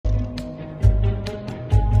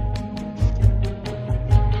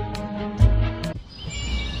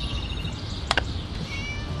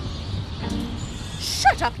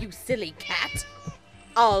Shut up, you silly cat.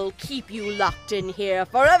 I'll keep you locked in here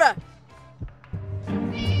forever.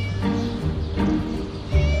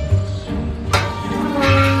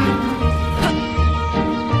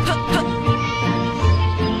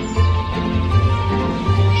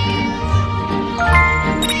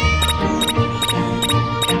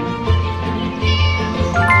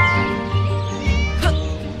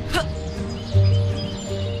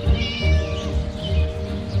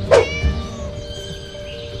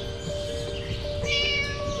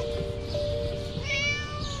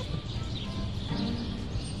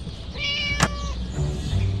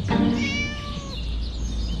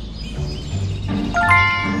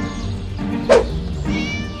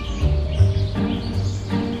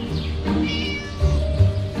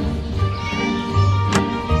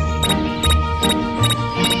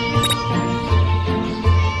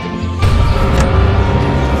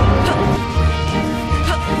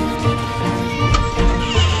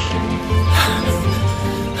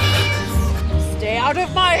 Out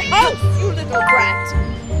of my house, you little brat!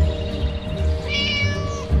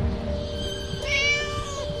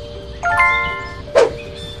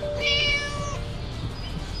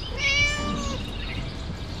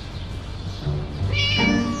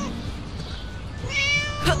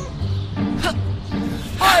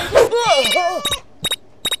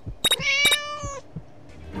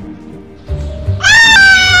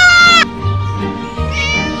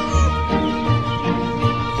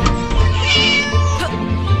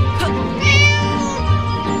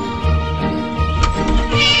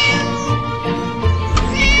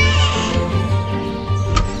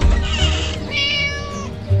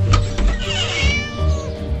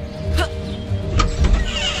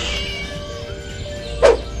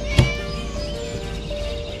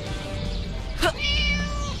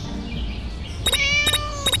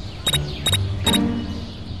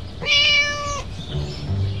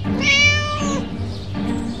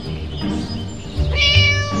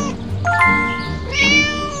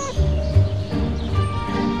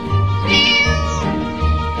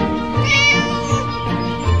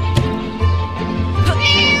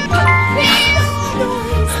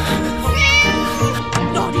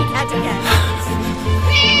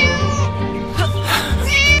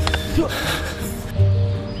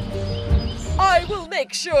 I will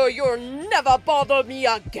make sure you'll never bother me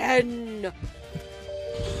again.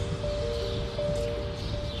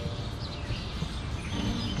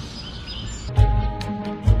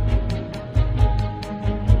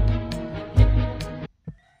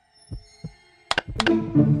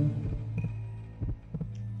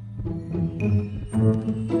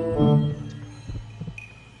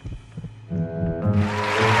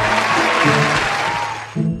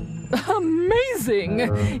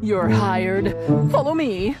 Amazing! You're hired. Follow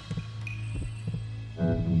me.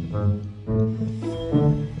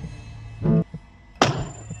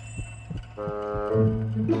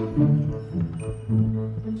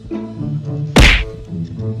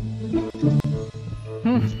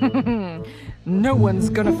 No one's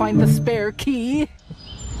gonna find the spare key.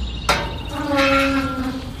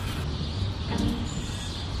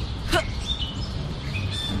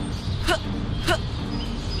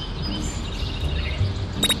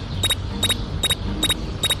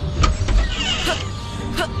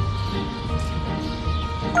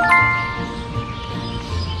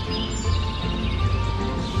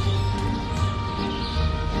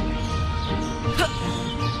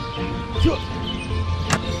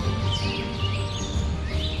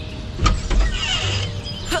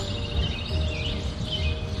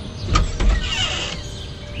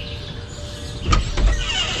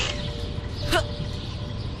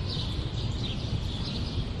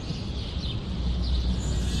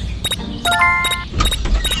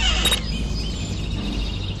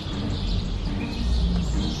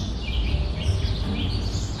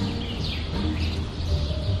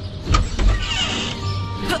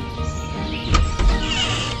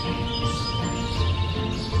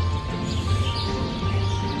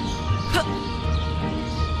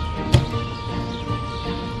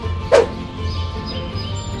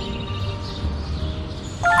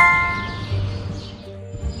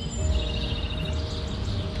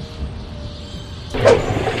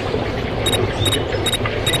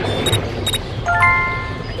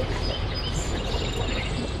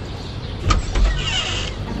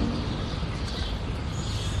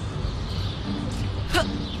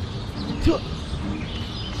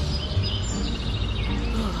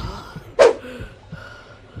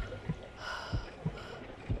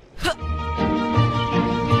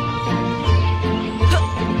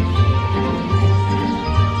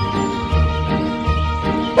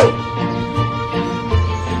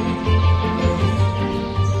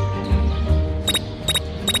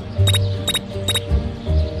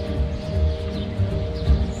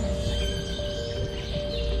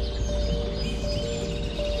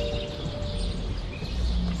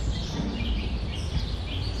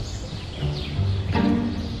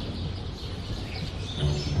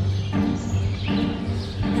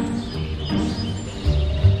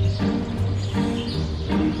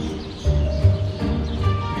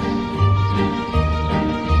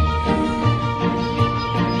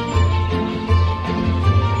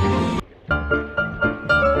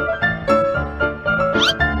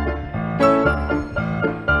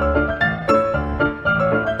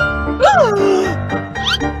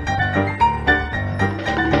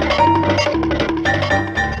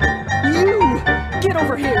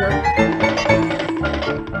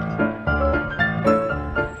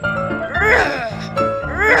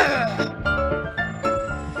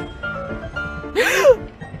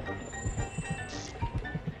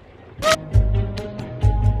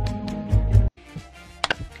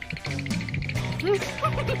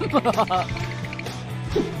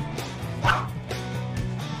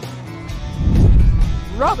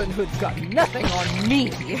 Robin Hood's got nothing on me.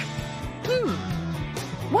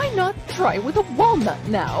 Why not try with a walnut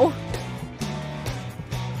now?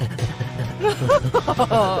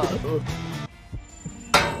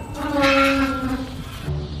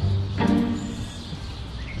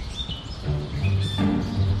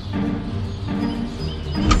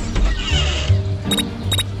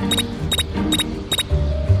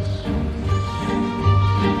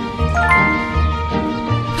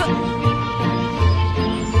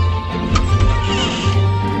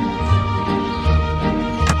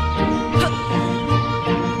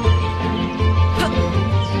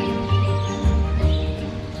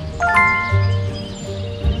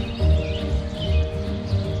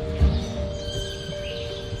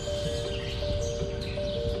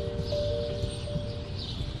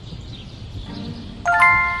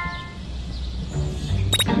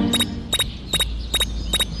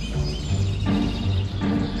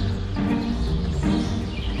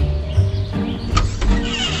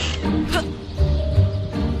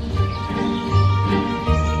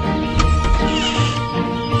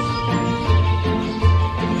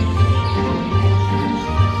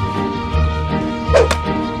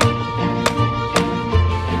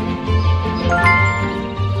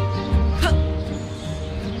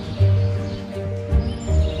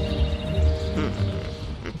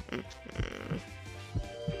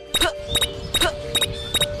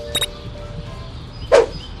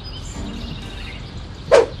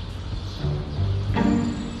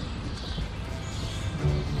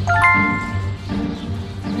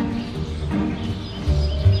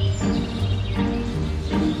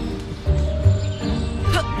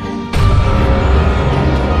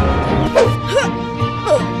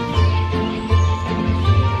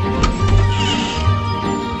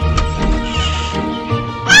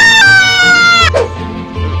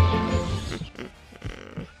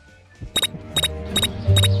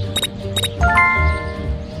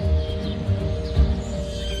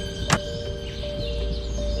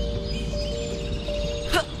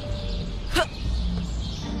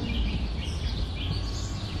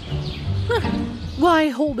 Why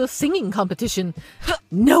hold a singing competition?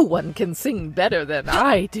 No one can sing better than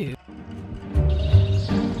I do.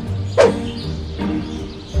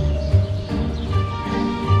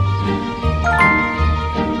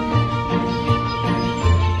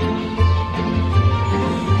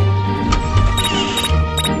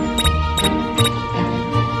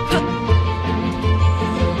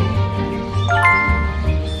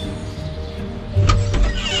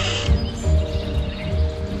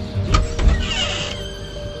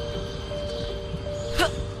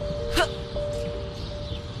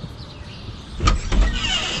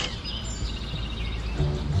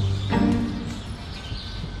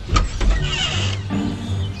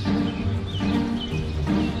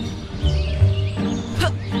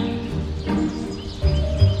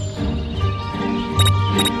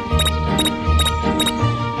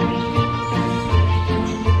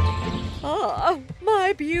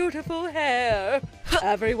 My beautiful hair.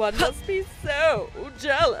 Everyone must be so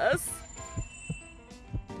jealous.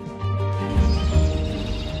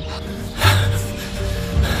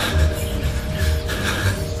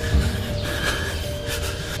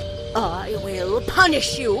 I will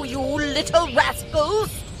punish you, you little rascals!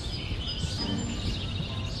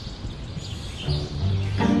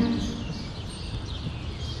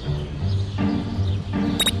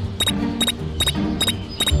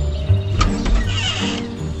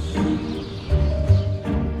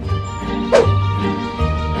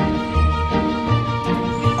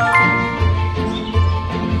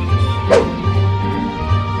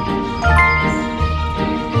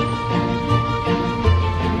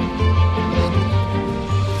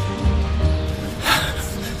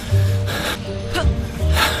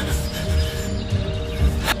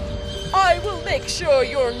 Make sure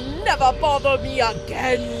you'll never bother me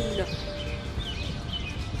again.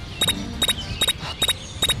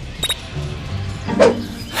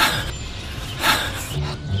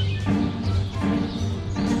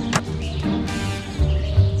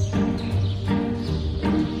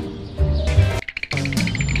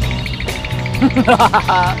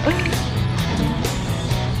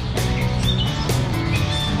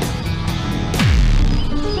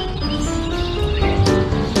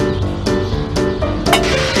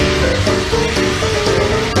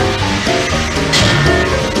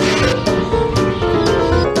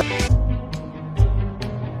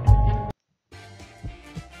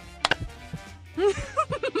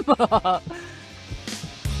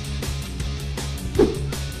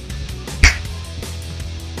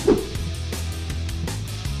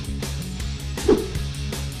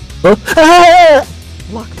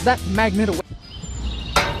 Lock that magnet away.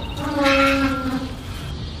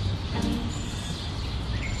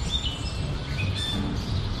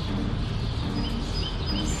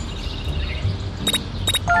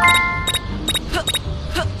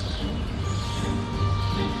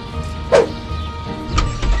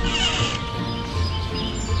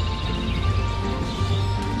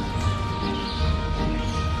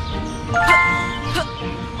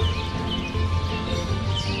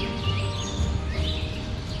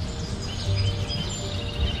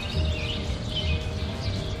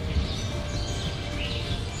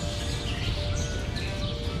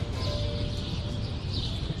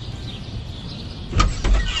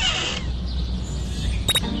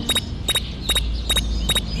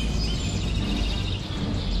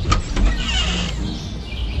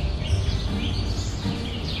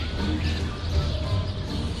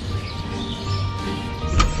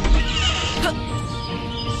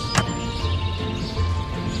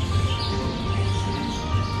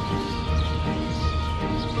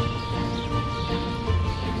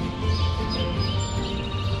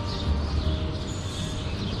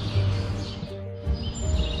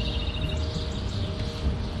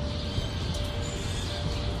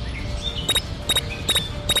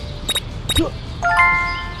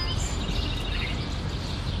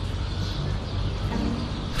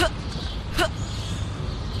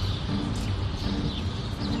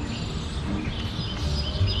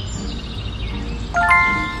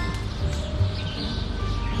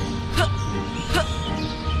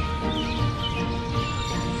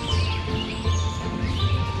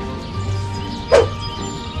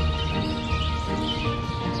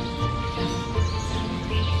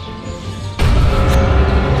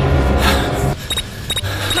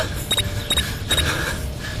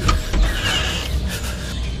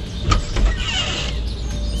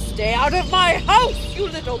 Stay out of my house, you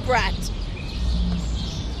little brat!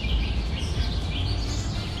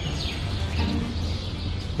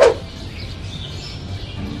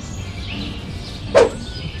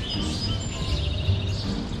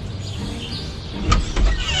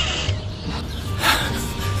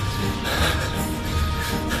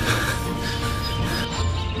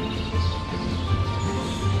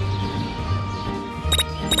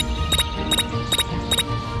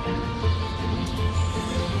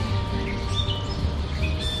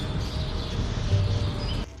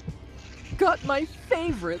 Got my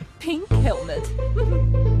favorite pink helmet.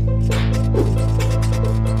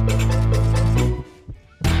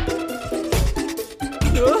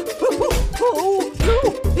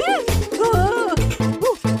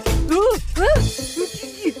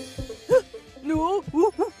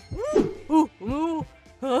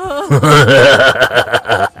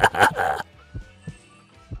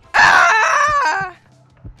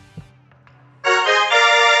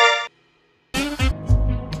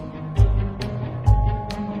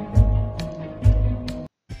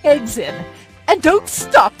 Eggs in, and don't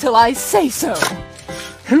stop till I say so.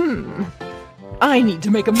 I need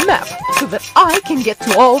to make a map so that I can get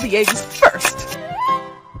to all the eggs first.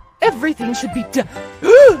 Everything should be done.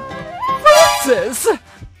 Francis!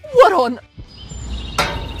 What on...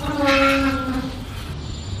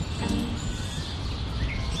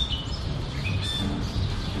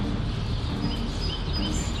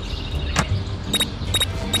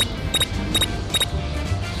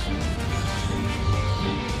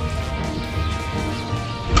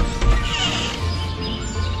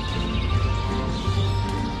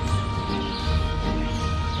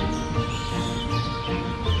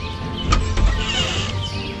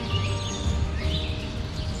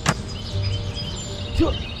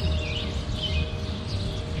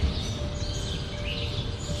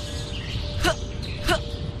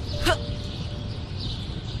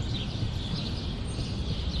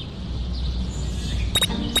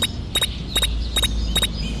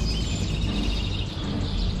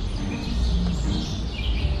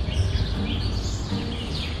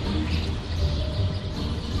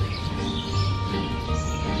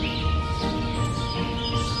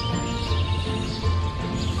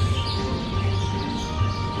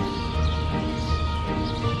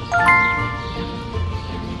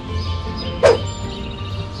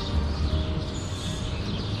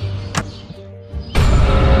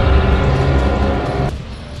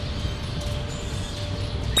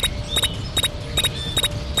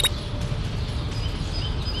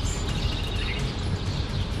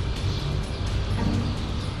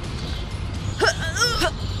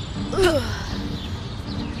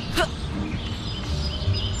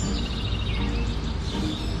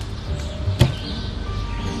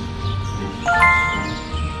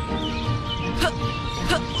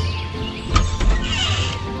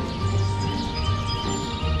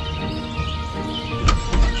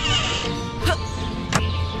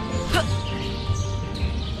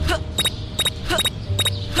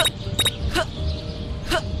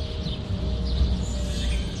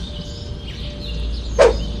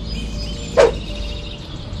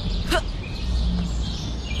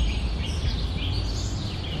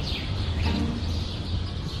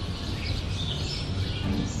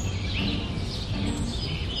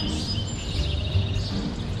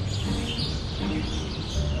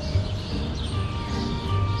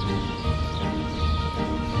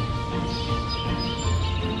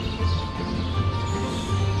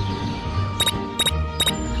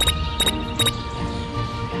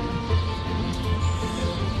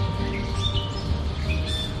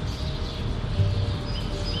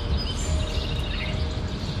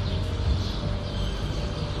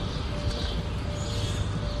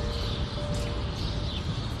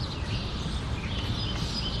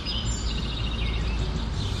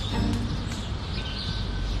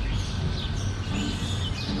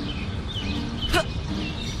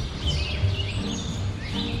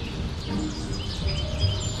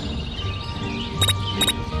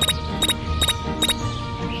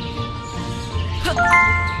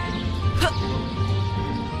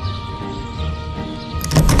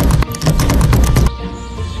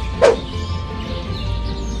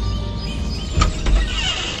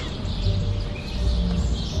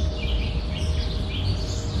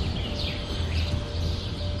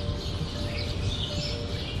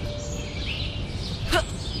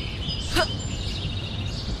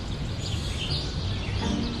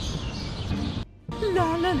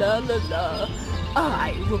 la la la la.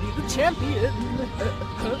 I will be the champion.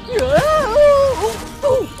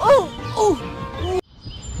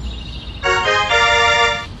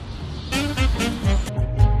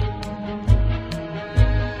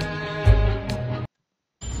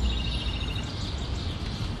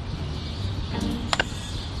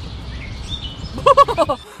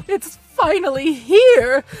 It's finally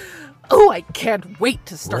here! Oh, I can't wait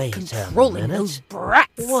to start controlling those brats!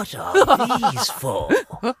 What are these for?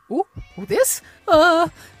 Oh, this?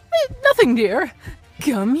 Nothing, dear.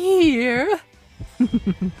 Come here.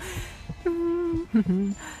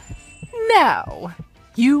 Now,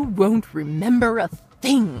 you won't remember a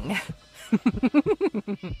thing.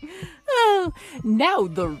 Oh, now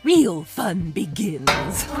the real fun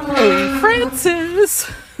begins. Oh,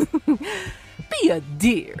 Francis! Be a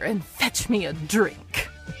dear and fetch me a drink.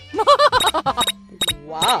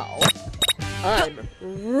 Wow, I'm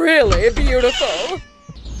really beautiful.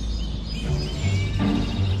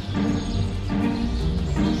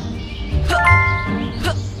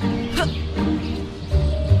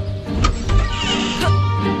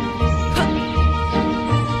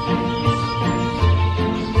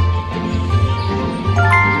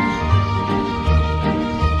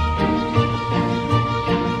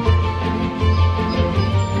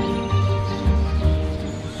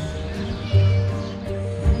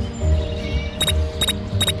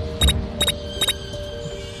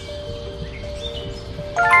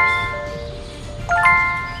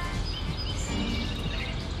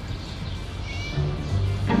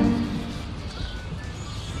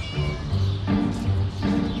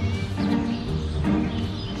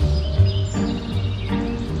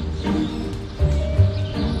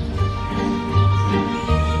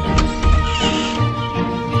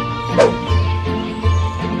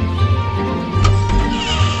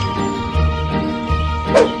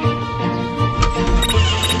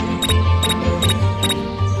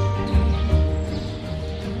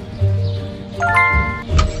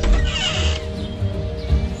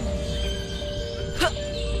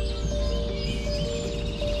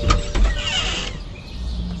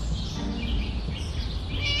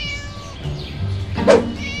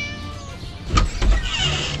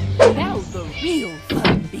 Now the real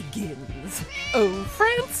fun begins. Oh,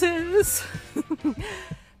 Francis!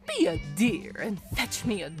 Be a dear and fetch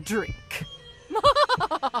me a drink.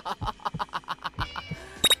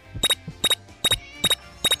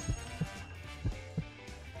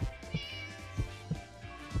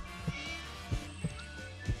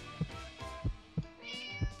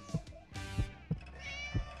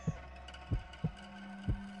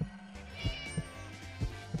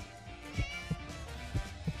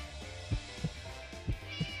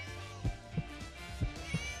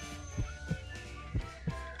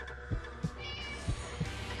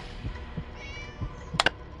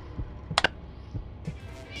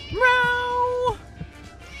 Meow!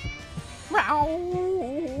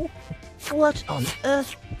 Meow! What on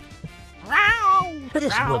earth? Meow!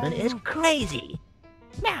 This woman is crazy.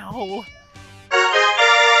 Meow!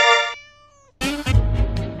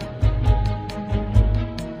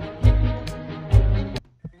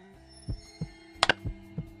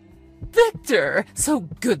 Victor, so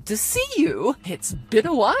good to see you. It's been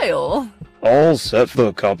a while. All set for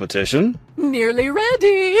the competition? Nearly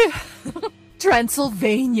ready.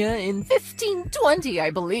 Transylvania in 1520,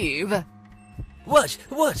 I believe. What?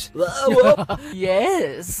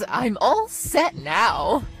 Yes, I'm all set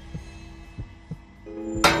now.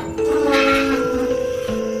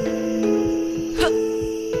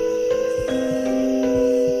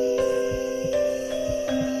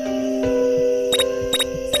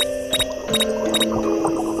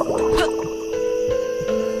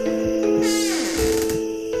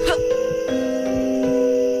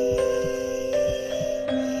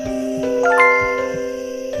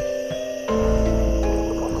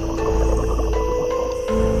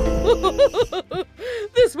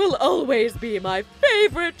 This will always be my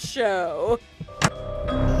favorite show.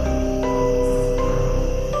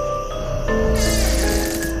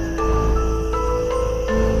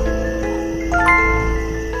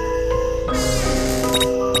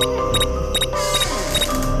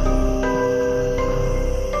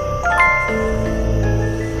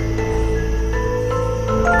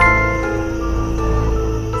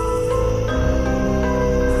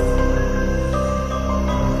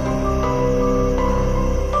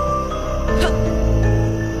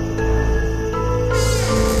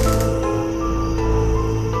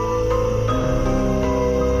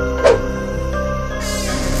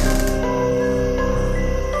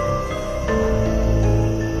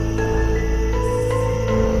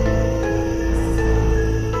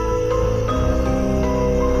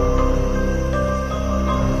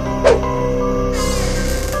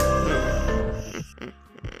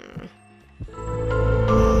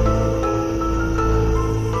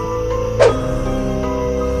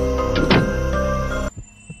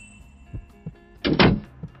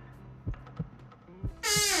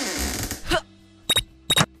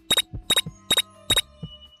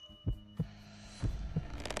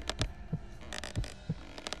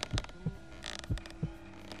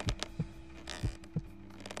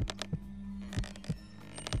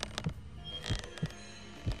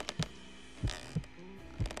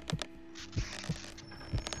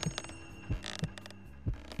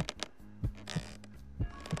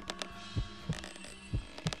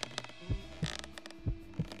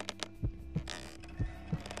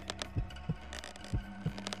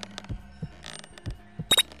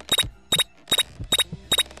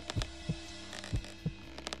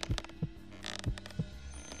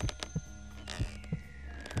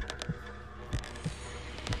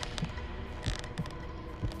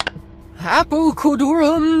 Apple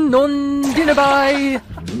codurum non dinabi.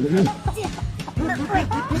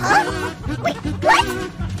 Wait, what?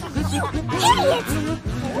 You idiot!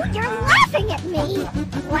 Oh, you're laughing at me!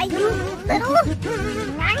 Why, you little...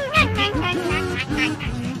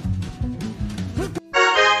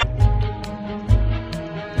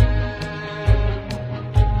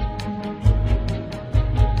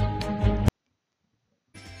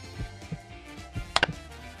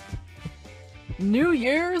 New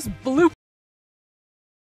Year's bloop.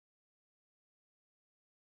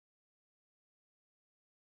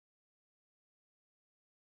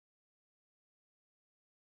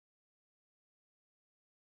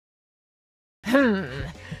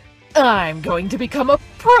 I'm going to become a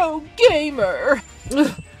pro gamer.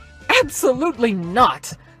 Ugh, absolutely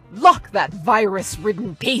not. Lock that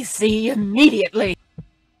virus-ridden PC immediately.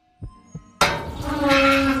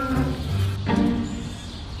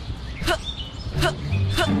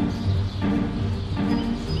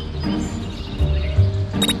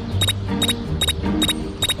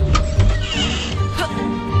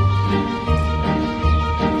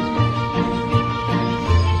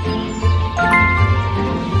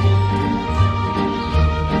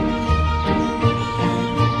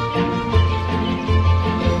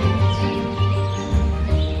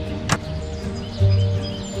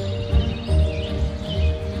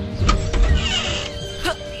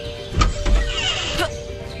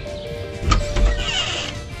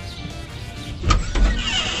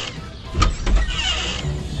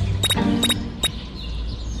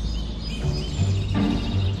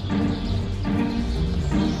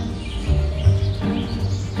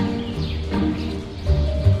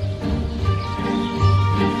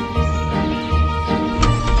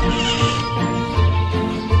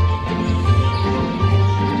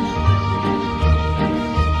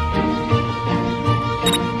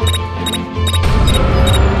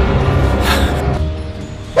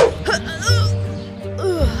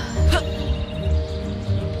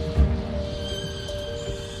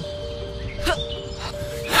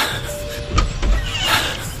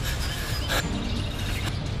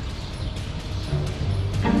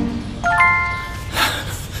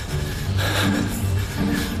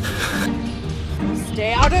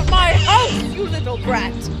 Stay out of my house, you little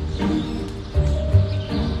brat!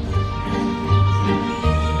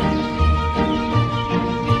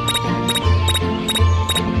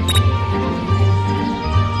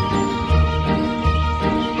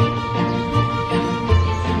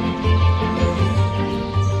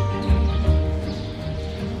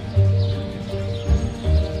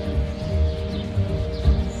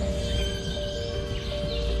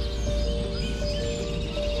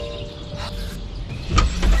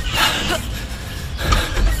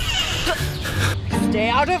 Stay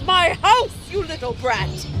out of my house, you little brat!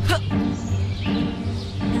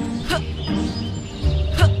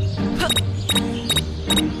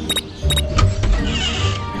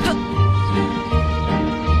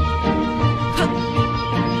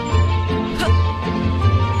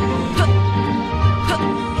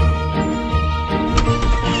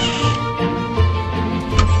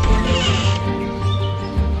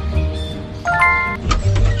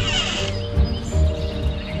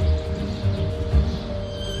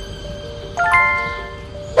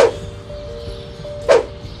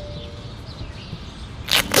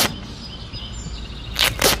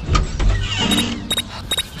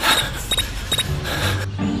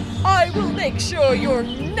 I will make sure you'll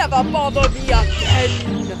never bother me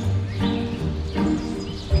again!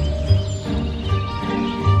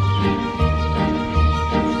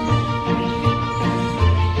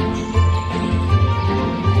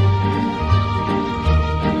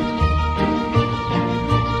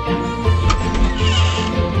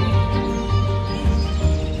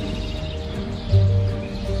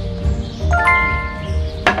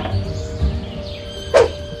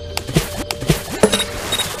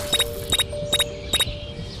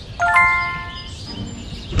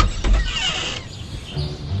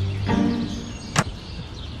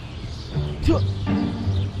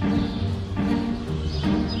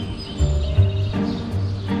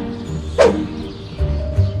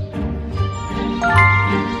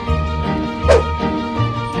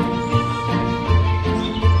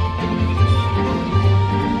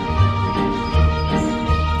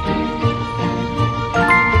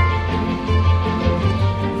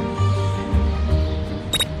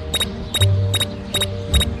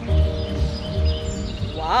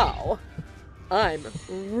 Wow, I'm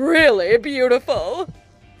really beautiful.